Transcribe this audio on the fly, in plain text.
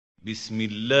بسم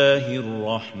الله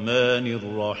الرحمن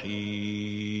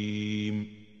الرحيم.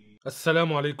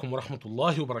 السلام عليكم ورحمة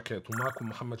الله وبركاته. معكم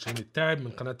محمد شاهين التاعب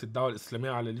من قناة الدعوة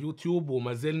الإسلامية على اليوتيوب،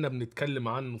 وما زلنا بنتكلم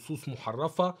عن نصوص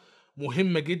محرفة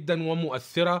مهمة جدا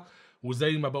ومؤثرة.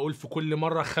 وزي ما بقول في كل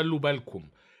مرة، خلوا بالكم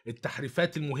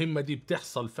التحريفات المهمة دي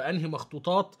بتحصل في أنهي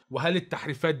مخطوطات، وهل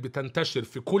التحريفات بتنتشر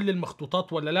في كل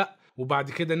المخطوطات ولا لأ.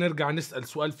 وبعد كده نرجع نسأل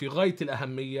سؤال في غاية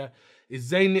الأهمية: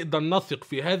 إزاي نقدر نثق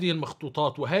في هذه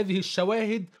المخطوطات وهذه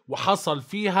الشواهد وحصل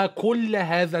فيها كل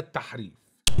هذا التحريف؟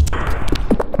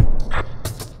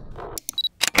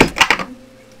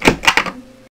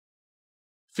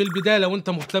 في البداية، لو انت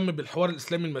مهتم بالحوار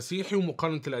الإسلامي المسيحي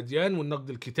ومقارنة الأديان والنقد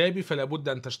الكتابي، فلا بد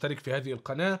أن تشترك في هذه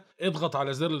القناة. اضغط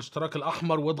على زر الاشتراك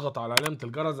الأحمر واضغط على علامة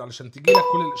الجرس علشان تجيلك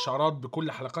كل الإشعارات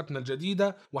بكل حلقاتنا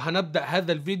الجديدة. وهنبدأ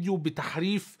هذا الفيديو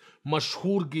بتحريف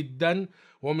مشهور جدا،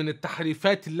 ومن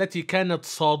التحريفات التي كانت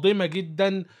صادمة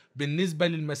جدا بالنسبة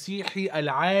للمسيحي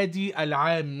العادي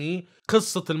العامي: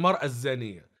 قصة المرأة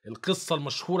الزانية. القصة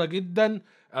المشهورة جدا،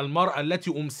 المرأة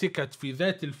التي أمسكت في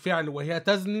ذات الفعل وهي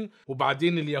تزني،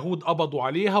 وبعدين اليهود قبضوا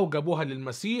عليها وجابوها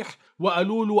للمسيح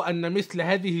وقالوا له أن مثل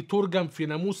هذه ترجم في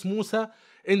ناموس موسى،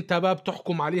 انت بقى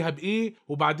بتحكم عليها بإيه؟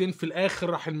 وبعدين في الآخر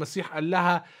راح المسيح قال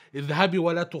لها اذهبي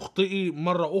ولا تخطئي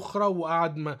مرة أخرى،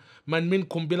 وقعد من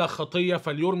منكم بلا خطية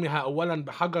فليرمها أولا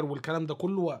بحجر، والكلام ده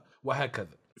كله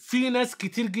وهكذا. في ناس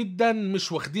كتير جدا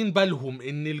مش واخدين بالهم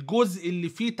ان الجزء اللي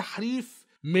فيه تحريف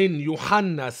من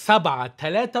يوحنا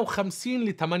 7:53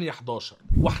 ل 8:11،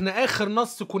 واحنا اخر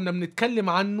نص كنا بنتكلم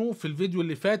عنه في الفيديو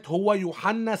اللي فات هو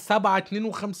يوحنا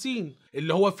 7:52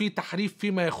 اللي هو فيه تحريف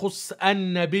فيما يخص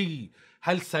النبي،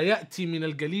 هل سيأتي من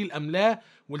الجليل ام لا،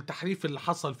 والتحريف اللي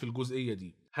حصل في الجزئية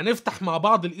دي. هنفتح مع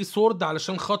بعض الإيسورد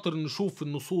علشان خاطر نشوف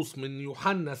النصوص من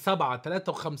يوحنا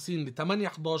 7:53 ل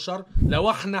 8:11. لو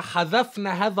احنا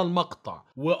حذفنا هذا المقطع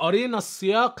وقرينا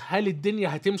السياق، هل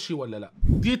الدنيا هتمشي ولا لا؟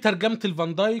 دي ترجمة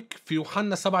الفان دايك في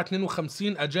يوحنا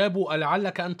 7:52: أجابوا: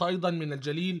 ألعلك أنت أيضا من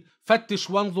الجليل؟ فتش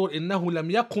وانظر إنه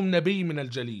لم يقم نبي من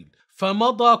الجليل.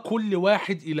 فمضى كل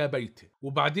واحد إلى بيته.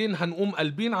 وبعدين هنقوم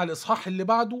قلبين على الإصحاح اللي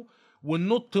بعده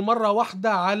وننط مرة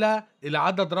واحدة على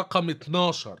العدد رقم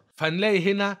 12،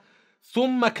 فنلاقي هنا: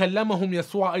 ثم كلمهم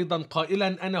يسوع أيضا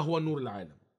قائلا أنا هو نور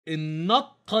العالم.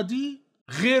 النطة دي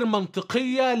غير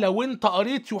منطقية. لو انت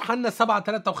قريت يوحنا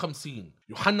 7:53،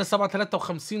 يوحنا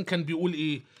 7:53 كان بيقول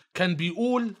ايه؟ كان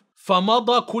بيقول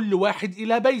فمضى كل واحد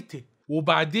إلى بيته.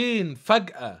 وبعدين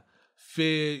فجأة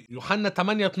في يوحنا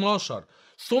 8:12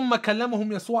 ثم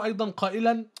كلمهم يسوع أيضا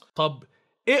قائلا. طب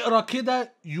اقرأ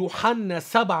كده يوحنا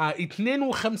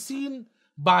 7:52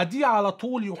 بعديه على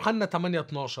طول يوحنا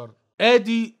 8:12.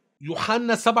 ادي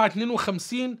يوحنا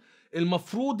 7:52.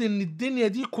 المفروض ان الدنيا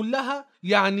دي كلها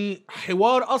يعني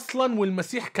حوار اصلا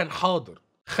والمسيح كان حاضر.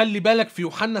 خلي بالك في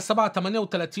يوحنا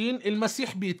 7:38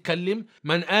 المسيح بيتكلم: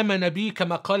 من آمن بي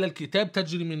كما قال الكتاب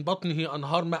تجري من بطنه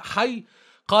أنهار ماء حي.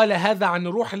 قال هذا عن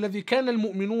الروح الذي كان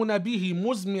المؤمنون به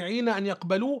مزمعين أن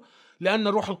يقبلوه، لأن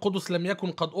الروح القدس لم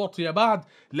يكن قد أعطي بعد،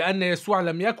 لأن يسوع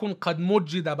لم يكن قد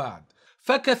مجد بعد.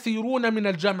 فكثيرون من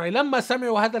الجمع لما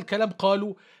سمعوا هذا الكلام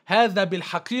قالوا هذا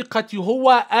بالحقيقة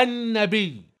هو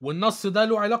النبي. والنص ده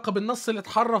له علاقة بالنص اللي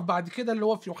اتحرف بعد كده اللي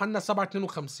هو في يوحنا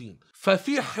 7:52.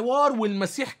 ففي حوار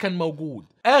والمسيح كان موجود.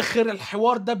 آخر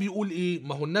الحوار ده بيقول إيه؟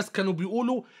 ما هو الناس كانوا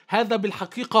بيقولوا هذا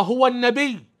بالحقيقة هو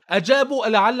النبي. أجابوا: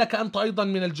 ألعلك أنت أيضا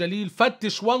من الجليل؟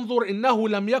 فتش وانظر إنه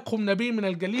لم يقم نبي من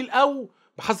الجليل، أو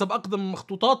بحسب أقدم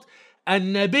المخطوطات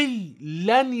النبي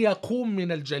لن يقوم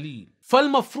من الجليل.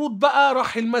 فالمفروض بقى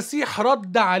راح المسيح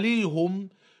رد عليهم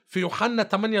في يوحنا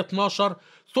 8:12: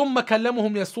 ثم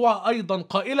كلمهم يسوع أيضا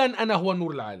قائلا أنا هو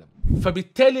نور العالم.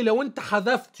 فبالتالي لو انت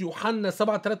حذفت يوحنا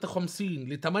 7:53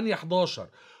 ل 8:11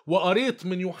 وقريت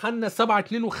من يوحنا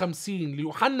 7:52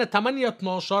 ليوحنا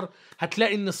 8:12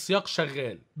 هتلاقي ان السياق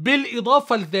شغال.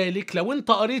 بالإضافة لذلك لو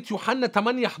انت قريت يوحنا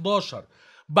 8:11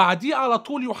 بعديه على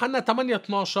طول يوحنا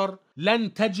 8:12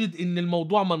 لن تجد ان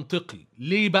الموضوع منطقي.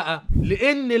 ليه بقى؟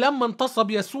 لان لما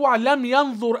انتصب يسوع لم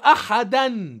ينظر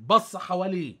احدا، بص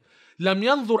حواليه، لم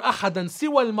ينظر احدا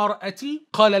سوى المرأة.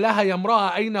 قال لها يا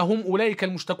امرأة اين هم اولئك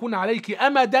المشتكون عليك؟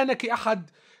 اما دانك احد؟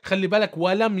 خلي بالك،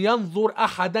 ولم ينظر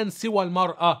احدا سوى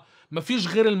المرأة، مفيش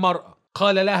غير المرأة.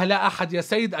 قال لها لا احد يا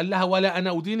سيد. قال لها ولا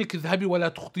انا ادينك، اذهبي ولا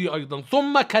تخطئي ايضا.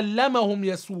 ثم كلمهم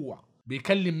يسوع.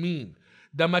 بيكلم مين؟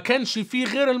 ده ما كانش فيه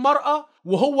غير المرأة،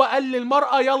 وهو قال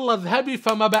للمرأة يلا اذهبي،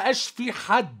 فما بقاش فيه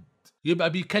حد. يبقى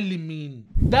بيكلم مين؟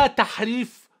 ده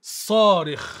تحريف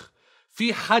صارخ.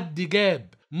 في حد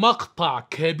جاب مقطع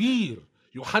كبير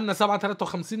يوحنا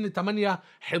 7:53 ل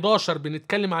 8:11،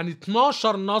 بنتكلم عن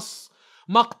 12 نص،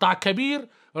 مقطع كبير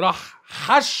راح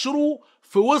حشره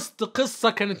في وسط قصة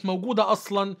كانت موجودة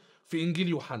أصلا في إنجيل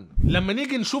يوحنا. لما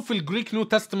نيجي نشوف الجريك نيو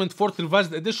تestament فورث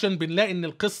ريفايزد اديشن بنلاقي إن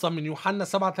القصة من يوحنا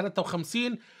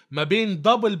 7:53 ما بين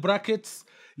دبل براكتس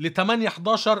ل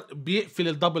 8:11 بيقفل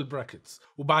الدبل براكتس،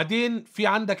 وبعدين في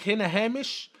عندك هنا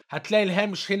هامش، هتلاقي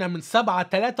الهامش هنا من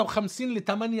 7:53 ل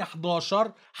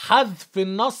 8:11 حذف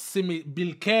النص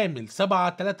بالكامل.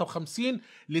 7:53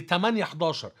 ل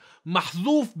 8:11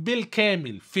 محذوف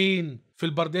بالكامل. فين؟ في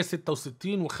البردية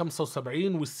 66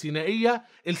 و75 والسينائية.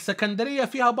 السكندرية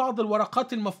فيها بعض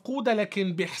الورقات المفقودة،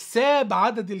 لكن بحساب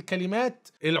عدد الكلمات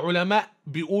العلماء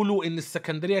بيقولوا ان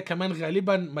السكندرية كمان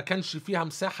غالبا ما كانش فيها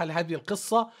مساحة لهذه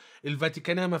القصة.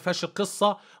 الفاتيكانية ما فيهاش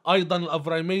القصة، ايضا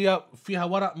الافرايمية فيها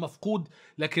ورق مفقود،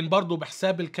 لكن برضو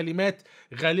بحساب الكلمات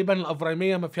غالبا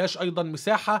الافرايمية ما فيهاش ايضا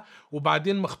مساحة.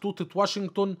 وبعدين مخطوطة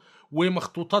واشنطن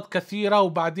ومخطوطات كثيرة،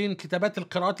 وبعدين كتابات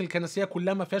القراءات الكنسية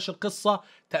كلها ما فيهاش القصة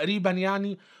تقريبا،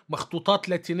 يعني مخطوطات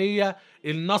لاتينية.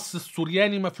 النص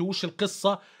السورياني ما فيهوش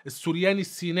القصة، السورياني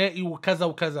السينائي وكذا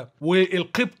وكذا،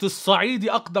 والقبط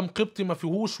الصعيدي أقدم قبطي ما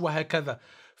فيهوش، وهكذا.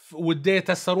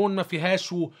 والديتاسارون ما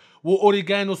فيهاش،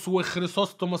 وأوريجانوس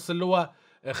وخريسوستوموس اللي هو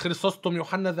خريسوستوم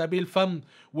يوحنا ذهبي الفم،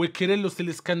 وكيرلس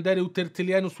الاسكندري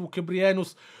وترتليانوس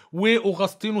وكبريانوس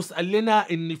واوغسطينوس قال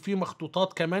لنا ان في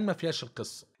مخطوطات كمان ما فيهاش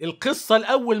القصة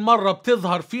الأول مرة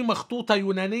بتظهر في مخطوطة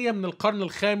يونانية من القرن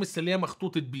الخامس اللي هي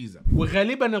مخطوطة بيزا،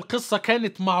 وغالبا القصة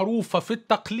كانت معروفة في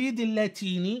التقليد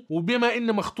اللاتيني، وبما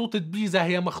ان مخطوطة بيزا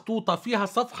هي مخطوطة فيها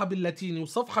صفحة باللاتيني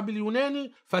وصفحة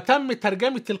باليوناني فتم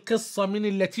ترجمة القصة من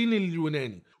اللاتيني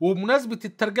لليوناني. وبمناسبة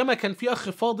الترجمة كان في أخ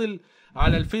فاضل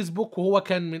على الفيسبوك، وهو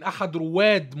كان من أحد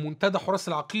رواد منتدى حراس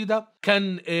العقيدة،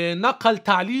 كان نقل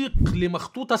تعليق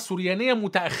لمخطوطة سوريانية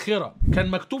متأخرة، كان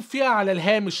مكتوب فيها على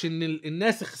الهامش إن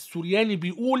الناسخ السورياني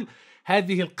بيقول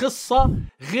هذه القصة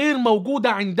غير موجودة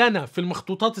عندنا في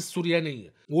المخطوطات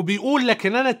السوريانية، وبيقول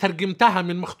لكن أنا ترجمتها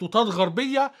من مخطوطات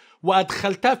غربية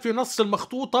وأدخلتها في نص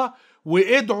المخطوطة،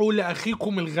 وادعوا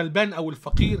لأخيكم الغلبان أو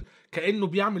الفقير، كأنه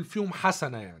بيعمل فيهم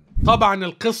حسنة يعني. طبعا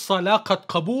القصة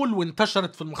لاقت قبول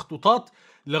وانتشرت في المخطوطات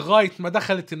لغاية ما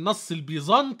دخلت النص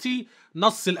البيزنطي،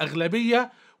 نص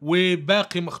الأغلبية،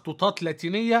 وباقي مخطوطات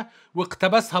لاتينية،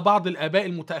 واقتبسها بعض الآباء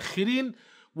المتأخرين.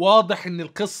 واضح ان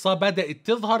القصة بدأت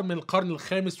تظهر من القرن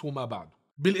الخامس وما بعده.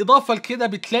 بالإضافة لكده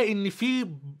بتلاقي ان في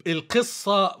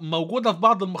القصة موجودة في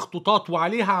بعض المخطوطات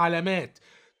وعليها علامات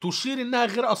تشير انها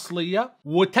غير أصلية،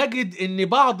 وتجد ان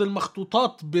بعض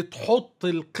المخطوطات بتحط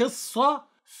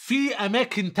القصة في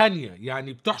أماكن تانية،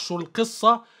 يعني بتحشر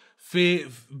القصة في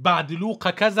بعد لوقا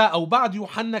كذا أو بعد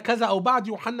يوحنا كذا أو بعد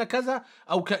يوحنا كذا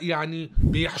أو يعني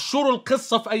بيحشروا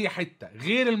القصة في أي حتة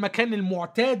غير المكان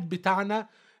المعتاد بتاعنا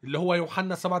اللي هو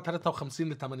يوحنا 7:53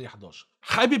 ل 8:11.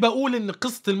 حابب أقول إن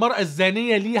قصة المرأة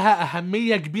الزانية ليها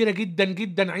أهمية كبيرة جدا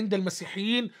جدا عند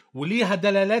المسيحيين، وليها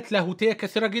دلالات لاهوتية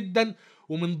كثيرة جدا.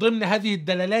 ومن ضمن هذه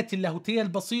الدلالات اللاهوتية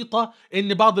البسيطة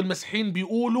إن بعض المسيحيين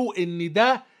بيقولوا إن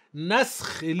ده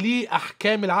نسخ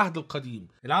لأحكام العهد القديم.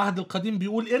 العهد القديم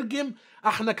بيقول ارجم،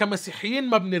 احنا كمسيحيين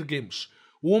ما بنرجمش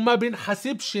وما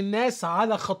بنحاسبش الناس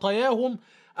على خطاياهم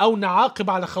أو نعاقب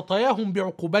على خطاياهم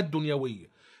بعقوبات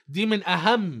دنيوية. دي من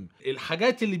أهم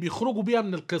الحاجات اللي بيخرجوا بيها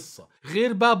من القصة،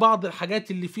 غير بقى بعض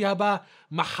الحاجات اللي فيها بقى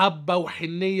محبة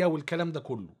وحنية والكلام ده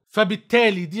كله.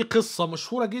 فبالتالي دي قصة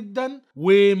مشهورة جدا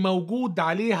وموجود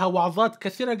عليها وعظات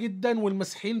كثيرة جدا،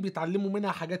 والمسيحيين بيتعلموا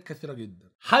منها حاجات كثيرة جدا.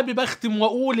 حابب أختم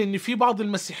وأقول إن في بعض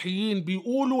المسيحيين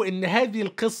بيقولوا إن هذه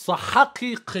القصة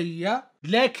حقيقية،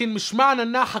 لكن مش معنى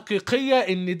إنها حقيقية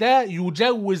إن ده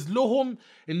يجوز لهم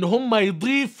إن هم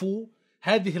يضيفوا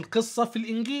هذه القصة في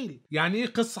الإنجيل. يعني إيه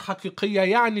قصة حقيقية؟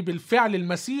 يعني بالفعل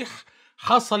المسيح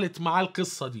حصلت مع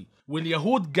القصة دي،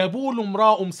 واليهود جابوا له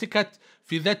امرأة أمسكت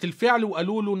في ذات الفعل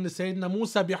وقالوا له إن سيدنا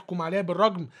موسى بيحكم عليها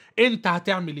بالرجم، أنت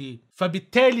هتعمل إيه؟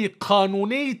 فبالتالي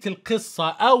قانونية القصة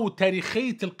أو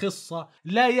تاريخية القصة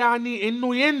لا يعني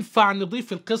إنه ينفع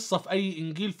نضيف القصة في أي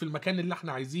إنجيل في المكان اللي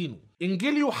احنا عايزينه.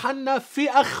 إنجيل يوحنا في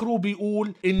آخره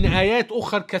بيقول إن آيات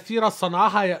أخرى كثيرة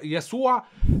صنعها يسوع،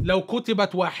 لو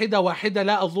كتبت واحدة واحدة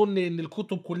لا أظن إن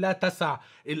الكتب كلها تسع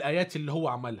الآيات اللي هو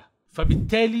عملها.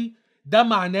 فبالتالي ده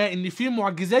معناه إن في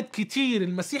معجزات كتير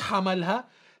المسيح عملها،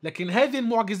 لكن هذه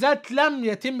المعجزات لم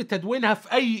يتم تدوينها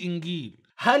في أي إنجيل.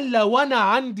 هل لو أنا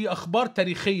عندي أخبار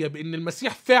تاريخية بأن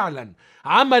المسيح فعلا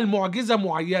عمل معجزة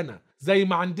معينة، زي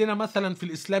ما عندنا مثلا في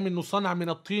الإسلام إنه صنع من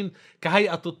الطين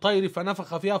كهيئة الطير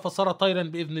فنفخ فيها فصار طيرا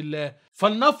بإذن الله،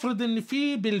 فلنفرض إن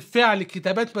في بالفعل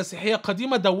كتابات مسيحية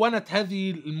قديمة دونت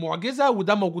هذه المعجزة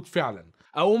وده موجود فعلا،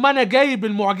 أو ما أنا جايب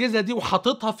المعجزة دي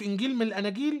وحطتها في إنجيل من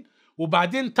الأناجيل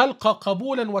وبعدين تلقى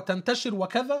قبولا وتنتشر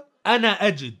وكذا، أنا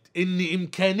أجد إن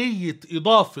إمكانية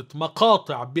إضافة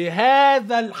مقاطع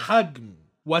بهذا الحجم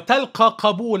وتلقى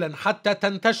قبولا حتى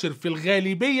تنتشر في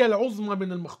الغالبية العظمى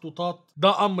من المخطوطات،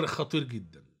 ده أمر خطير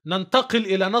جدا. ننتقل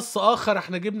إلى نص آخر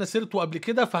احنا جبنا سيرته قبل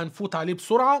كده فهنفوت عليه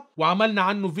بسرعة، وعملنا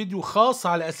عنه فيديو خاص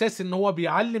على أساس إن هو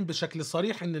بيعلم بشكل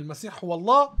صريح إن المسيح هو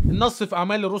الله. النص في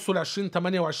أعمال الرسل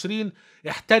 20:28: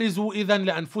 احترزوا إذن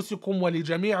لأنفسكم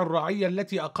ولجميع الرعية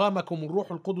التي أقامكم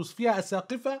الروح القدس فيها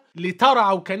أساقفة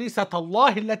لترعوا كنيسة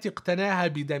الله التي اقتناها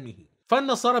بدمه.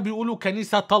 فالنصارى بيقولوا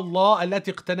كنيسة الله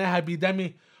التي اقتناها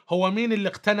بدمه. هو مين اللي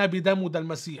اقتنى بدمه؟ ده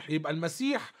المسيح. يبقى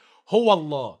المسيح هو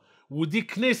الله، ودي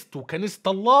كنيسته، كنيسة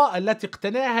الله التي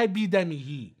اقتناها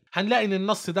بدمه. هنلاقي ان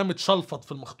النص ده متشلفط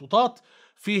في المخطوطات.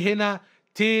 في هنا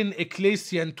تين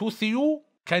اكليسيان تو ثيو،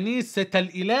 كنيسة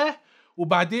الإله،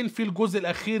 وبعدين في الجزء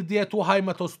الأخير دي تو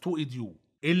هايماتوس تو إديو.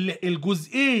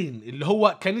 الجزئين اللي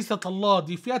هو كنيسة الله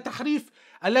دي فيها تحريف،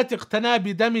 التي اقتناها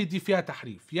بدمه دي فيها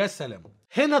تحريف. يا سلام.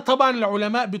 هنا طبعا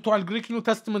العلماء بتوع الجريك نيو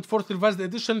تestament فورث ريفايزد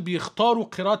اديشن بيختاروا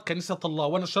قراءة كنيسة الله،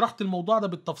 وانا شرحت الموضوع ده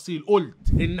بالتفصيل.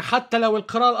 قلت ان حتى لو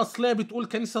القراءة الاصلية بتقول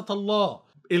كنيسة الله،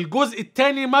 الجزء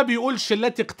الثاني ما بيقولش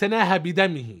التي اقتناها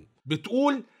بدمه،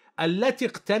 بتقول التي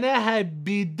اقتناها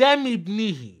بدم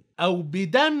ابنه او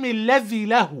بدم الذي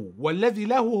له، والذي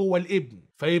له هو الابن.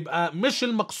 فيبقى مش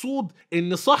المقصود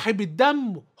ان صاحب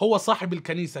الدم هو صاحب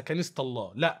الكنيسة، كنيسة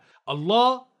الله، لا،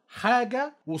 الله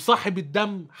حاجة وصاحب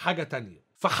الدم حاجة تانية.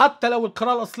 فحتى لو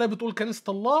القراءة الأصلية بتقول كنيسة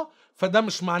الله، فده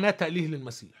مش معناه تأليه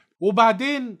للمسيح.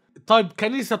 وبعدين طيب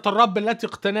كنيسة الرب التي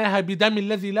اقتناها بدم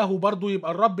الذي له، برضو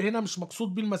يبقى الرب هنا مش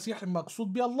مقصود بيه المسيح،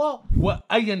 مقصود بيه الله.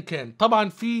 وأيا كان طبعا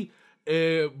في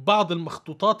بعض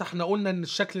المخطوطات احنا قلنا ان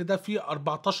الشكل ده فيه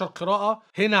 14 قراءة.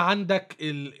 هنا عندك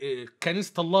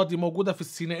كنيسة الله دي موجودة في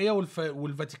السينائية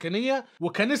والفاتيكانية،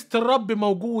 وكنيسة الرب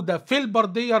موجودة في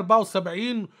البردية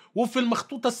 74 وفي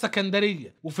المخطوطة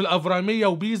السكندرية وفي الأفرامية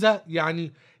وبيزا،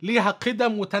 يعني ليها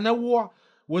قدم وتنوع،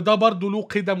 وده برضو له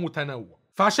قدم وتنوع.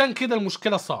 فعشان كده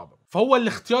المشكلة صعبة، فهو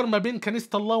الاختيار ما بين كنيسة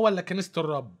الله ولا كنيسة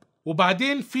الرب.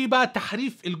 وبعدين في بقى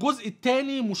تحريف. الجزء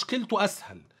الثاني مشكلته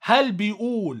أسهل، هل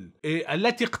بيقول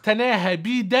التي اقتناها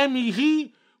بدمه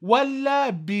ولا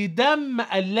بدم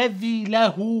الذي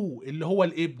له اللي هو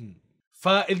الابن؟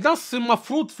 فالنص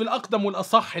المفروض في الأقدم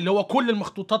والأصح اللي هو كل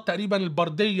المخطوطات تقريبا،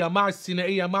 البردية مع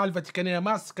السينائية مع الفاتيكانية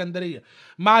مع السكندرية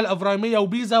مع الأفرامية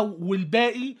وبيزا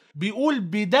والباقي، بيقول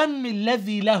بدم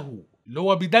الذي له اللي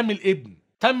هو بدم الابن.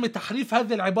 تم تحريف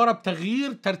هذه العبارة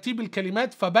بتغيير ترتيب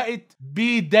الكلمات فبقت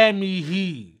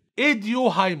بدمه، إديو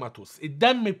هايماتوس،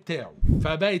 الدم بتاعه،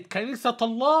 فبقت كنيسة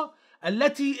الله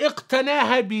التي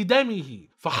اقتناها بدمه.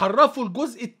 فحرفوا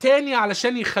الجزء الثاني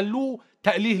علشان يخلوه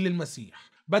تأليه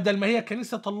للمسيح، بدل ما هي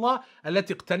كنيسة الله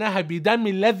التي اقتناها بدم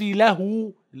الذي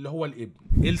له اللي هو الابن.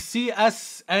 السي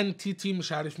اس ان تي تي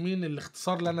مش عارف مين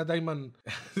الاختصار اللي انا دايما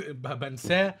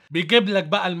بنساه، بيجيب لك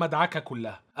بقى المدعكة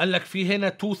كلها. قال لك في هنا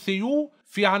تو ثيو،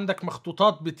 في عندك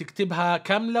مخطوطات بتكتبها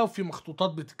كاملة وفي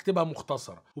مخطوطات بتكتبها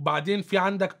مختصرة، وبعدين في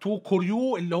عندك تو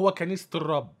كوريو اللي هو كنيسة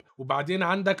الرب، وبعدين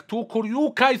عندك تو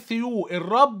كوريو كاي ثيو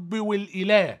الرب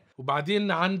والإله،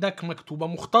 وبعدين عندك مكتوبة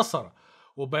مختصرة،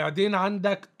 وبعدين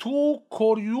عندك تو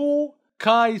كوريو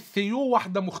كاي ثيو،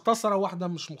 واحدة مختصرة واحدة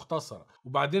مش مختصرة،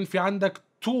 وبعدين في عندك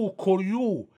تو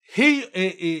كوريو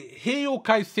هيو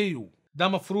كاي ثيو. ده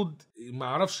مفروض ما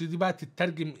اعرفش دي بقى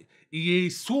تترجم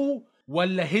يسوع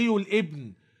ولا هيو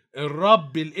الابن،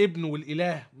 الرب الابن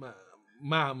والإله،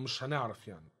 ما مش هنعرف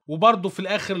يعني. وبرضه في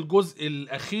الآخر الجزء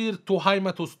الأخير تو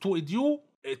هايماتوس تو إديو،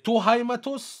 تو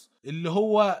هايماتوس اللي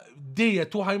هو دي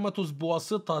تو هايماتوس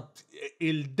بواسطة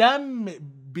الدم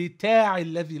بتاع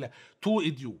الذي لا، تو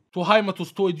إديو، تو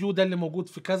هايماتوس تو إديو ده اللي موجود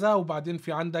في كذا، وبعدين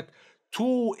في عندك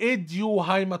تو إديو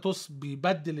هايماتوس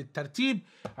بيبدل الترتيب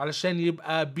علشان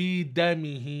يبقى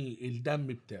بدمه الدم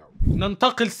بتاعه.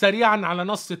 ننتقل سريعا على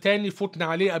نص تاني فتنا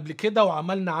عليه قبل كده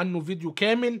وعملنا عنه فيديو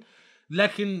كامل،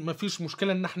 لكن مفيش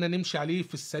مشكلة ان احنا نمشي عليه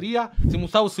في السريع.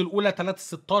 تيموثاوس الأولى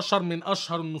 3:16 من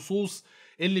أشهر النصوص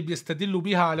اللي بيستدلوا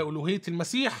بيها على ألوهية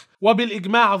المسيح.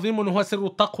 وبالإجماع عظيم هو سر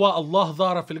التقوى، الله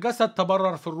ظهر في الجسد،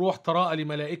 تبرر في الروح، تراءى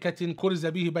لملائكة، كرز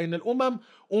به بين الأمم،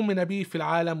 أؤمن به في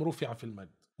العالم، رفع في المجد.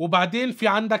 وبعدين في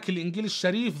عندك الإنجيل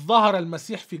الشريف ظهر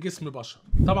المسيح في جسم بشر.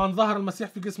 طبعا ظهر المسيح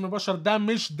في جسم بشر ده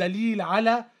مش دليل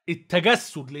على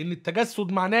التجسد، لأن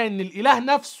التجسد معناه أن الإله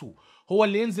نفسه هو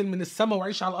اللي ينزل من السماء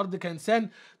ويعيش على الأرض كإنسان.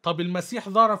 طب المسيح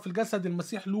ظهر في الجسد،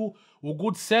 المسيح له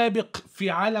وجود سابق في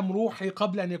عالم روحي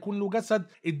قبل أن يكون له جسد.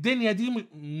 الدنيا دي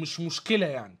مش مشكلة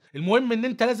يعني، المهم أن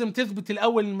أنت لازم تثبت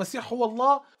الأول المسيح هو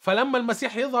الله، فلما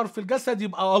المسيح يظهر في الجسد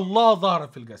يبقى الله ظهر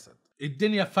في الجسد.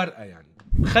 الدنيا فرقة يعني.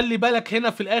 خلي بالك هنا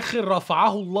في الآخر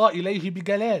رفعه الله إليه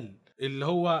بجلال، اللي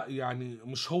هو يعني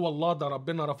مش هو الله، ده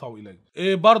ربنا رفعه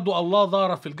إليه. برضو الله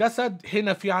ظهر في الجسد.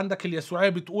 هنا في عندك اليسوعية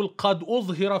بتقول قد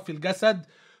أظهر في الجسد،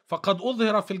 فقد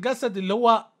أظهر في الجسد اللي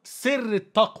هو سر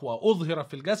التقوى أظهر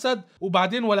في الجسد.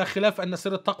 وبعدين ولا خلاف أن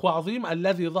سر التقوى عظيم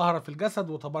الذي ظهر في الجسد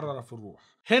وتبرر في الروح.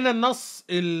 هنا النص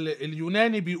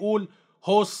اليوناني بيقول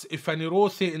هوس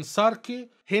إفانيروثي إنساركي.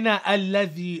 هنا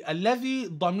الذي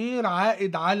ضمير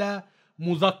عائد على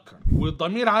مذكر،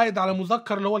 والضمير عائد على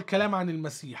مذكر اللي هو الكلام عن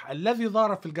المسيح. الذي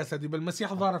ظهر في الجسد يبقى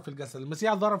المسيح ظهر في الجسد.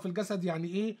 المسيح ظهر في الجسد يعني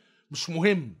ايه؟ مش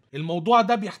مهم. الموضوع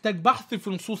ده بيحتاج بحث في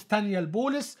نصوص تانية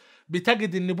لبولس.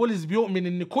 بتجد ان بولس بيؤمن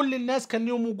ان كل الناس كان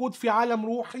لهم وجود في عالم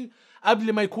روحي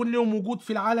قبل ما يكون لهم وجود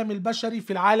في العالم البشري،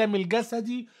 في العالم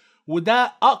الجسدي،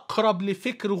 وده اقرب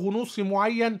لفكر غنوصي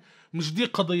معين. مش دي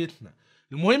قضيتنا.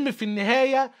 المهم في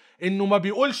النهاية انه ما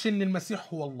بيقولش ان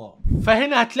المسيح هو الله.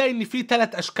 فهنا هتلاقي ان في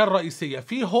 3 اشكال رئيسية،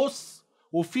 في هوس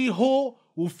وفي هو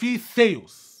وفي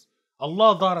ثيوس.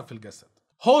 الله ظهر في الجسد.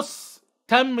 هوس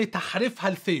تم تحريفها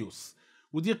لثيوس،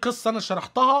 ودي قصة انا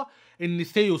شرحتها ان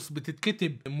ثيوس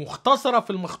بتتكتب مختصرة في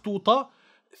المخطوطة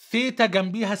ثيتا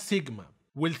جنبيها السيجما،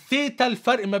 والثيتا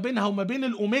الفرق ما بينها وما بين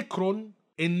الاوميكرون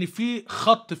ان في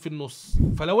خط في النص.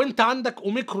 فلو انت عندك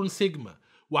اوميكرون سيجما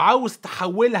وعاوز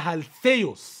تحولها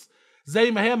لثيوس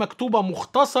زي ما هي مكتوبة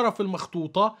مختصرة في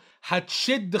المخطوطة،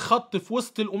 هتشد خط في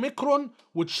وسط الأوميكرون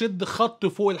وتشد خط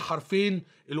فوق الحرفين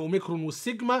الأوميكرون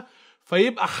والسيجما،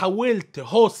 فيبقى حولت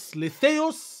هوس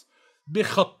لثيوس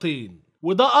بخطين.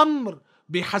 وده أمر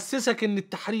بيحسسك إن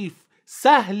التحريف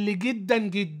سهل جدا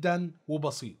جدا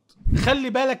وبسيط. خلي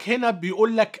بالك هنا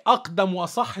بيقول لك أقدم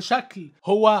وأصح شكل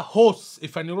هو هوس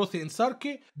إفانيروثي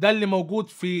إنساركي، ده اللي موجود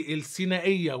في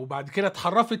السينائية وبعد كده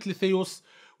اتحرفت لثيوس،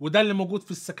 وده اللي موجود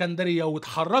في السكندرية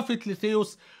واتحرفت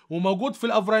لثيوس، وموجود في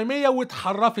الأفرايمية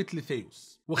واتحرفت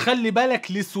لثيوس. وخلي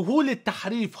بالك لسهولة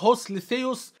تحريف هوس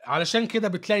لثيوس، علشان كده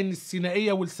بتلاقي ان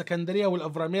السينائية والسكندرية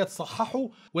والأفرايمية تصححوا،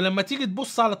 ولما تيجي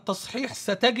تبص على التصحيح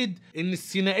ستجد ان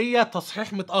السينائية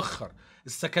تصحيح متأخر،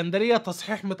 السكندرية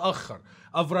تصحيح متأخر،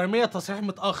 أفرايمية تصحيح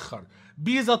متأخر،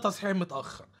 بيزا تصحيح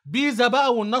متأخر. بيزا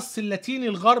بقى والنص اللاتيني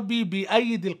الغربي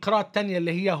بيأيد القراءة التانية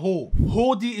اللي هي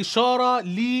هو دي إشارة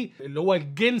اللي هو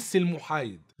الجنس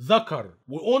المحايد، ذكر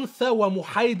وأنثى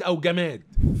ومحايد أو جماد،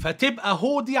 فتبقى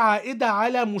هو دي عائدة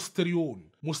على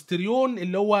مستريون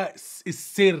اللي هو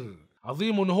السر.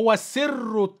 عظيم ان هو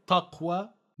سر التقوى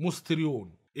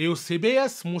مستريون.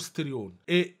 ايوسيبياس مستريون.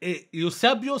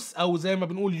 يوسابيوس او زي ما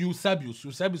بنقول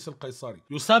يوسابيوس القيصري.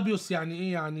 يوسابيوس يعني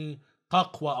ايه؟ يعني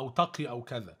تقوى او تقي او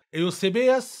كذا.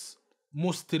 ايوسيبياس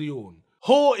مستريون.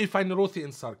 هو إفانيروثي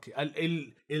إنساركي.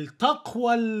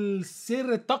 التقوى،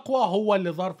 السر التقوى هو اللي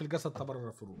ظهر في الجسد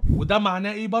تبرر في الروح. وده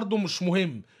معناه ايه برضو مش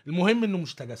مهم، المهم انه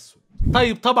مش تجسد.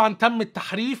 طيب طبعا تم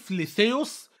التحريف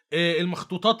لثيوس.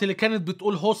 المخطوطات اللي كانت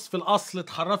بتقول هوس في الاصل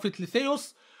اتحرفت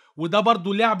لثيوس، وده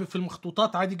برضو لعب في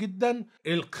المخطوطات عادي جدا.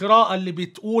 القراءة اللي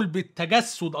بتقول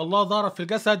بالتجسد الله ظهر في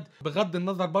الجسد، بغض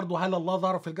النظر برضو هل الله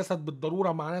ظهر في الجسد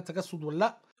بالضرورة معناه تجسد ولا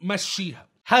لا، مشيها.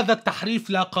 هذا التحريف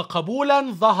لاقى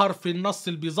قبولا، ظهر في النص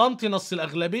البيزنطي نص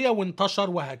الأغلبية وانتشر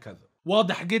وهكذا.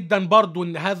 واضح جدا برضو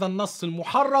ان هذا النص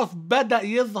المحرف بدأ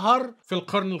يظهر في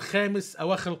القرن الخامس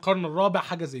أواخر القرن الرابع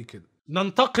حاجة زي كده.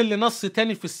 ننتقل لنص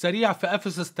تاني في السريع في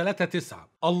أفسس 3:9.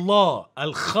 الله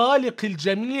الخالق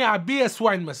الجميع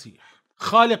بيسوع المسيح.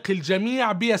 خالق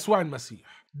الجميع بيسوع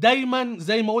المسيح. دايما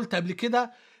زي ما قلت قبل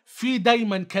كده في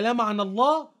دايما كلام عن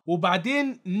الله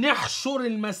وبعدين نحشر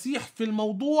المسيح في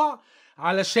الموضوع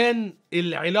علشان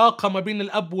العلاقة ما بين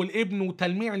الأب والابن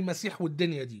وتلميع المسيح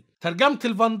والدنيا دي. ترجمة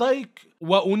الفان دايك: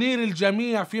 وأنير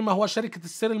الجميع فيما هو شركة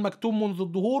السر المكتوم منذ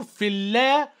الدهور في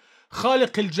الله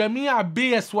خالق الجميع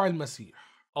بيسوع المسيح.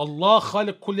 الله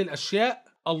خالق كل الأشياء،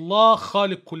 الله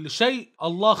خالق كل شيء،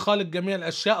 الله خالق جميع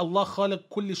الأشياء، الله خالق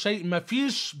كل شيء،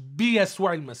 مفيش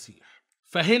بيسوع المسيح.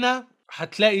 فهنا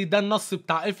هتلاقي ده النص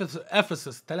بتاع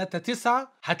أفسس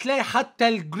 3:9. هتلاقي حتى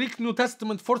الجريك نيو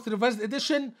تestament فورث ريفايزد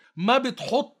اديشن ما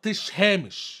بتحطش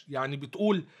هامش، يعني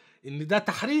بتقول ان ده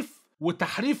تحريف،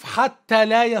 وتحريف حتى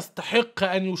لا يستحق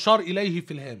ان يشار اليه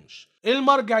في الهامش.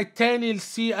 المرجع الثاني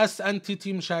السي اس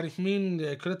انتيتي مش عارف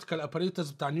مين كريتيكال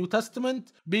اباريتس بتاع نيو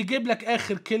تestament بيجيب لك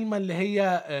اخر كلمه اللي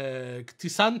هي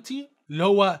كتيسانتي، اللي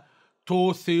هو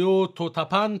تو ثيو تو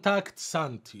تابانتا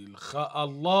كتسانتي،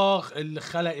 الله اللي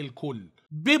خلق الكل.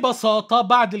 ببساطة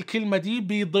بعد الكلمة دي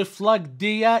بيضيف لك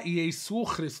ديا يسوع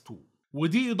خريستو،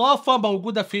 ودي إضافة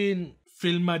موجودة فين؟ في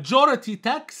الماجوريتي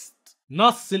تكست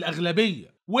نص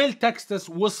الأغلبية، والتكستس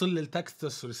وصل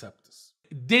للتكستس ريسبتس.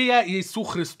 ديا يسوع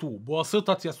خريستو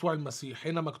بواسطة يسوع المسيح،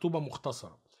 هنا مكتوبة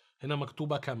مختصرة. هنا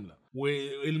مكتوبة كاملة،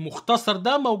 والمختصر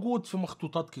ده موجود في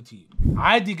مخطوطات كتير.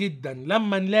 عادي جدا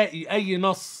لما نلاقي أي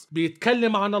نص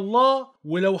بيتكلم عن الله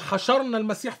ولو حشرنا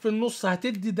المسيح في النص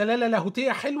هتدي دلالة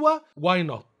لاهوتية حلوة، واي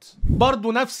نوت.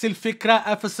 برضو نفس الفكرة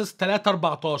أفسس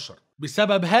 3:14،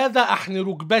 بسبب هذا أحني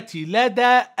ركبتي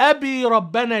لدى أبي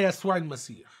ربنا يسوع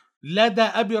المسيح. لدى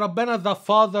أبي ربنا the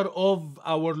father of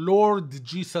our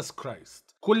Lord Jesus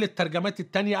Christ. كل الترجمات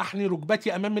التانية أحني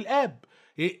ركبتي أمام الآب.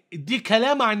 دي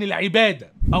كلام عن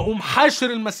العبادة، أقوم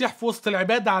حاشر المسيح في وسط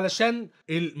العبادة علشان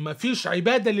مفيش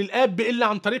عبادة للآب إلا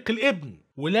عن طريق الابن،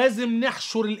 ولازم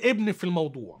نحشر الابن في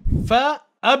الموضوع.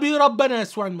 فأبي ربنا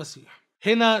يسوع المسيح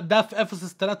هنا ده في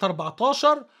أفسس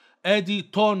 3:14. آدي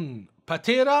تون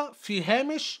باتيرا في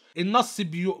هامش النص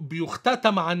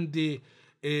بيختتم عند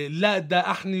لا ده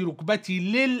أحني ركبتي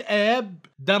للآب.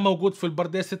 ده موجود في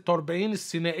البردية 46،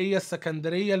 السينائية،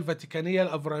 السكندرية، الفاتيكانية،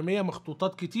 الأفرامية،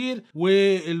 مخطوطات كتير،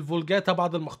 والفولجاتا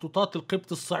بعض المخطوطات،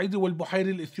 القبط الصعيدي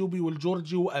والبحيري الإثيوبي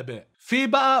والجورجي وأباء. في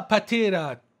بقى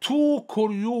باتيرا تو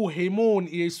كوريو هيمون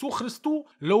يسوع خريستو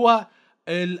اللي هو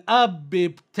الأب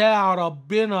بتاع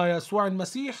ربنا يسوع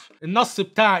المسيح. النص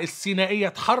بتاع السينائية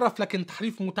اتحرف لكن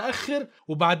تحريف متأخر،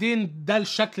 وبعدين ده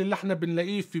الشكل اللي احنا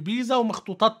بنلاقيه في بيزا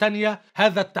ومخطوطات تانية.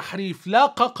 هذا التحريف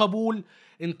لاقى قبول،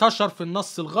 انتشر في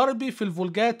النص الغربي في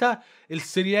الفولجاتا،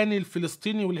 السرياني،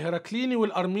 الفلسطيني والهيراكليني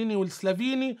والأرميني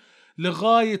والسلافيني،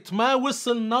 لغاية ما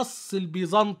وصل نص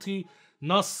البيزنطي،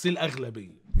 نص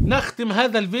الأغلبية. نختم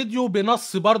هذا الفيديو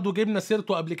بنص برضو جبنا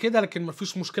سيرته قبل كده لكن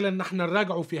مفيش مشكلة ان احنا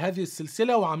نراجعه في هذه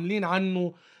السلسلة وعاملين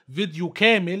عنه فيديو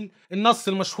كامل. النص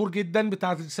المشهور جدا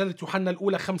بتاع رسالة يوحنا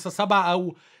الأولى 5:7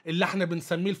 أو اللي احنا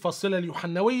بنسميه الفاصلة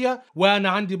اليوحنوية، وأنا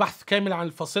عندي بحث كامل عن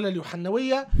الفاصلة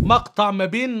اليوحنوية. مقطع ما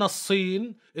بين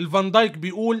نصين، الفان دايك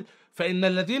بيقول فإن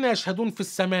الذين يشهدون في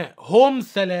السماء هم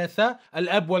ثلاثة،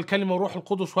 الأب والكلمة والروح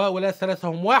القدس، وهؤلاء ثلاثة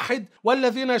هم واحد.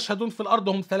 والذين يشهدون في الأرض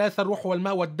هم ثلاثة، الروح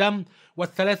والماء والدم،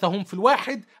 والثلاثة هم في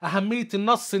الواحد. أهمية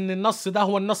النص إن النص ده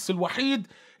هو النص الوحيد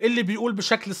اللي بيقول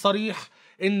بشكل صريح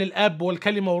إن الأب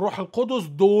والكلمة والروح القدس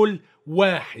دول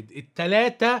واحد،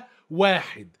 الثلاثة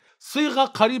واحد. صيغة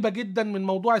قريبة جدا من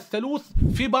موضوع الثالوث.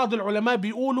 في بعض العلماء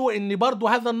بيقولوا ان برضو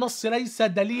هذا النص ليس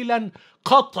دليلا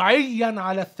قطعيا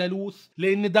على الثالوث،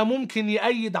 لان ده ممكن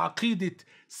يأيد عقيدة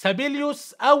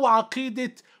سابيليوس او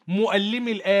عقيدة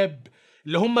مؤلمي الآب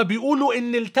اللي هم بيقولوا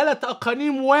ان الثلاث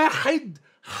أقانيم واحد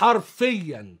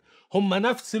حرفيا، هم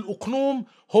نفس الأقنوم،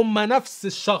 هم نفس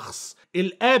الشخص.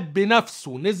 الآب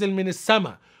بنفسه نزل من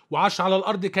السماء وعاش على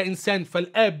الأرض كإنسان،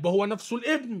 فالآب هو نفسه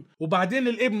الابن، وبعدين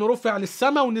الابن رفع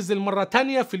للسماء ونزل مرة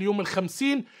تانية في اليوم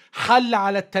 50 حل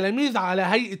على التلاميذ على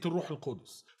هيئة الروح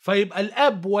القدس. فيبقى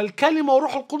الآب والكلمة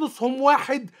والروح القدس هم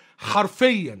واحد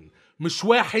حرفيا، مش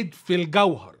واحد في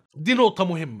الجوهر. دي نقطة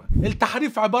مهمة.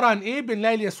 التحريف عبارة عن ايه؟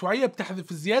 بنلاقي اليسوعية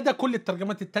بتحذف الزيادة، كل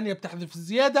الترجمات التانية بتحذف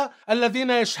الزيادة. الذين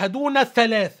يشهدون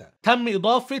ثلاثة، تم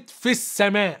إضافة في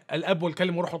السماء الأب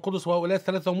والكلمة والروح القدس وهؤلاء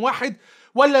الثلاثة هم واحد.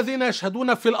 والذين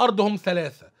يشهدون في الأرض هم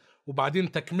ثلاثة،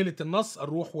 وبعدين تكملة النص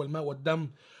الروح والماء والدم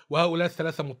وهؤلاء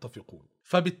الثلاثة متفقون.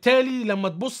 فبالتالي لما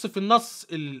تبص في النص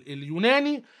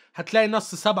اليوناني هتلاقي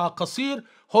نص 7 قصير،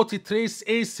 هوتي تريس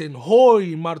ايسن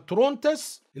هوي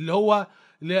مارترونتس، اللي هو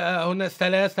هنا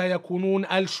ثلاثة يكونون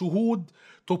الشهود،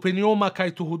 توبينيوما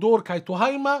كاي تهودور كاي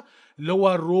توهايما، اللي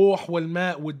هو الروح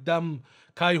والماء والدم،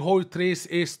 كاي هوي تريس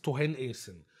ايس توهن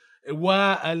ايسن،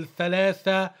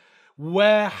 والثلاثة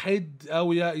واحد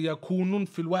أو يكونون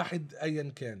في الواحد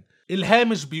أيا كان.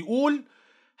 الهامش بيقول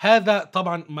هذا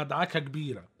طبعا مدعكة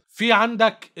كبيرة. في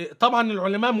عندك طبعا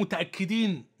العلماء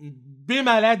متأكدين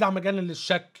بما لا يدع مجالا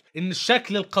للشك ان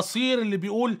الشكل القصير اللي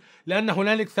بيقول لأن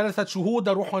هنالك ثلاثة شهود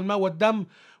الروح والماء والدم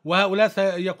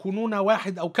وهؤلاء يكونون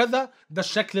واحد أو كذا، ده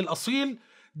الشكل الأصيل،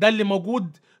 ده اللي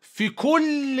موجود في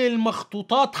كل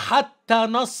المخطوطات حتى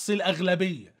نص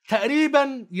الأغلبية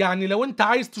تقريبا. يعني لو انت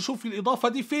عايز تشوف الإضافة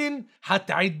دي فين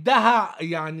هتعدها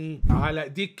يعني على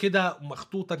ايديك كده،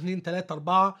 مخطوطة 2 3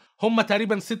 4، هم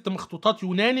تقريبا 6 مخطوطات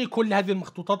يوناني. كل هذه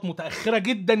المخطوطات متأخرة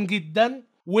جدا جدا.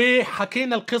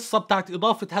 وحكينا القصة بتاعت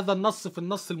إضافة هذا النص في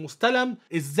النص المستلم،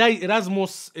 ازاي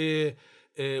إرازموس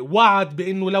وعد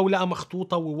بأنه لو لقى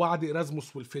مخطوطة، ووعد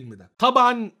إرازموس والفيلم ده.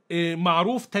 طبعا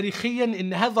معروف تاريخيا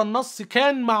ان هذا النص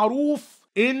كان معروف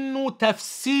انه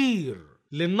تفسير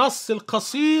للنص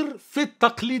القصير في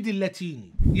التقليد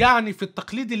اللاتيني. يعني في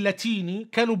التقليد اللاتيني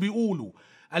كانوا بيقولوا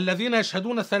الذين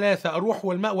يشهدون ثلاثة الروح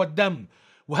والماء والدم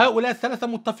وهؤلاء الثلاثة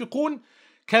متفقون،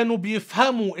 كانوا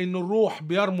بيفهموا ان الروح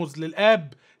بيرمز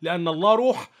للآب لأن الله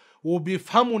روح،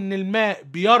 وبيفهموا ان الماء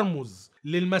بيرمز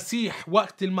للمسيح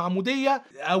وقت المعمودية،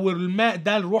 او الماء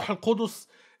ده الروح القدس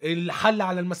اللي حل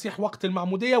على المسيح وقت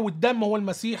المعمودية، والدم هو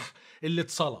المسيح اللي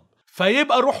اتصلب.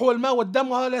 فيبقى الروح والماء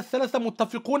والدم وهؤلاء الثلاثة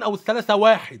متفقون، أو الثلاثة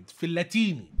واحد في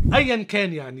اللاتيني أيا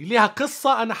كان. يعني ليها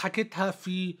قصة أنا حكيتها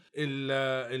في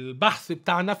البحث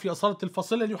بتاع نفي أصالة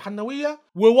الفاصلة اليوحنوية،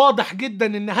 وواضح جدا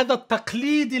أن هذا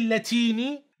التقليد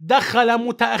اللاتيني دخل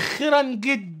متأخرا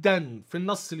جدا في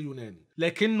النص اليوناني،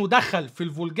 لكنه دخل في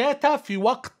الفولجاتا في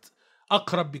وقت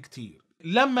أقرب بكتير.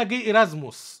 لما جه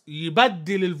إيرازموس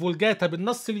يبدل الفولجاتا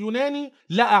بالنص اليوناني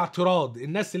لقى اعتراض.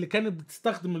 الناس اللي كانت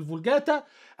بتستخدم الفولجاتا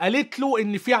قالت له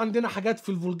ان في عندنا حاجات في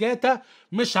الفولجاتا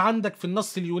مش عندك في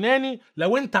النص اليوناني،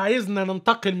 لو انت عايزنا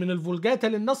ننتقل من الفولجاتا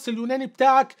للنص اليوناني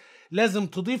بتاعك لازم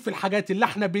تضيف الحاجات اللي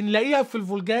احنا بنلاقيها في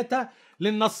الفولجاتا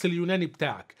للنص اليوناني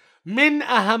بتاعك، من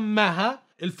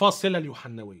اهمها الفاصلة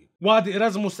اليوحنوية. وعد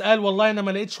إيرازموس قال والله أنا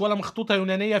ما لقيتش ولا مخطوطة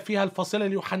يونانية فيها الفاصلة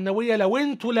اليوحنوية، لو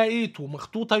انتوا لقيتوا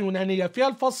مخطوطة يونانية فيها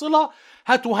الفاصلة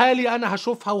هاتوها لي أنا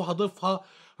هشوفها وهضيفها.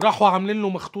 راحوا عاملين له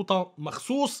مخطوطة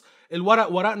مخصوص،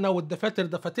 الورق ورقنا والدفاتر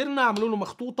دفاترنا، عملوا له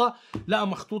مخطوطة، لقى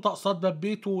مخطوطة قصاد باب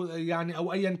بيته يعني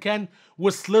أو أيا كان،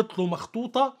 وصلت له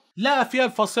مخطوطة لقى فيها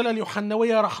الفاصلة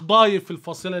اليوحنوية، راح ضايف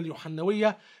الفاصلة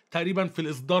اليوحنوية تقريبا في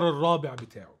الإصدار الرابع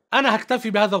بتاعه. أنا هكتفي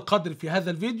بهذا القدر في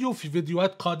هذا الفيديو. في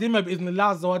فيديوهات قادمة بإذن الله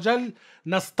عز وجل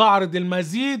نستعرض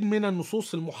المزيد من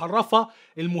النصوص المحرفة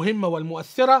المهمة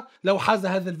والمؤثرة. لو حاز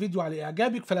هذا الفيديو على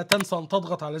إعجابك فلا تنسى أن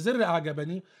تضغط على زر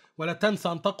أعجبني، ولا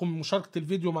تنسى أن تقوم بمشاركة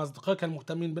الفيديو مع أصدقائك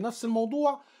المهتمين بنفس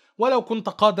الموضوع. ولو كنت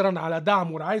قادرا على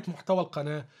دعم ورعاية محتوى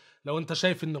القناة، لو أنت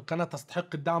شايف أن القناة تستحق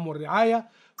الدعم والرعاية،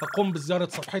 فقم بزيارة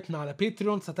صفحتنا على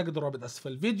باتريون، ستجد الرابط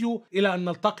أسفل الفيديو. إلى أن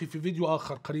نلتقي في فيديو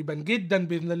آخر قريبا جدا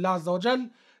بإذن الله عز وجل.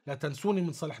 لا تنسوني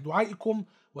من صالح دعائكم،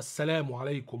 والسلام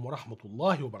عليكم ورحمة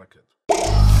الله وبركاته.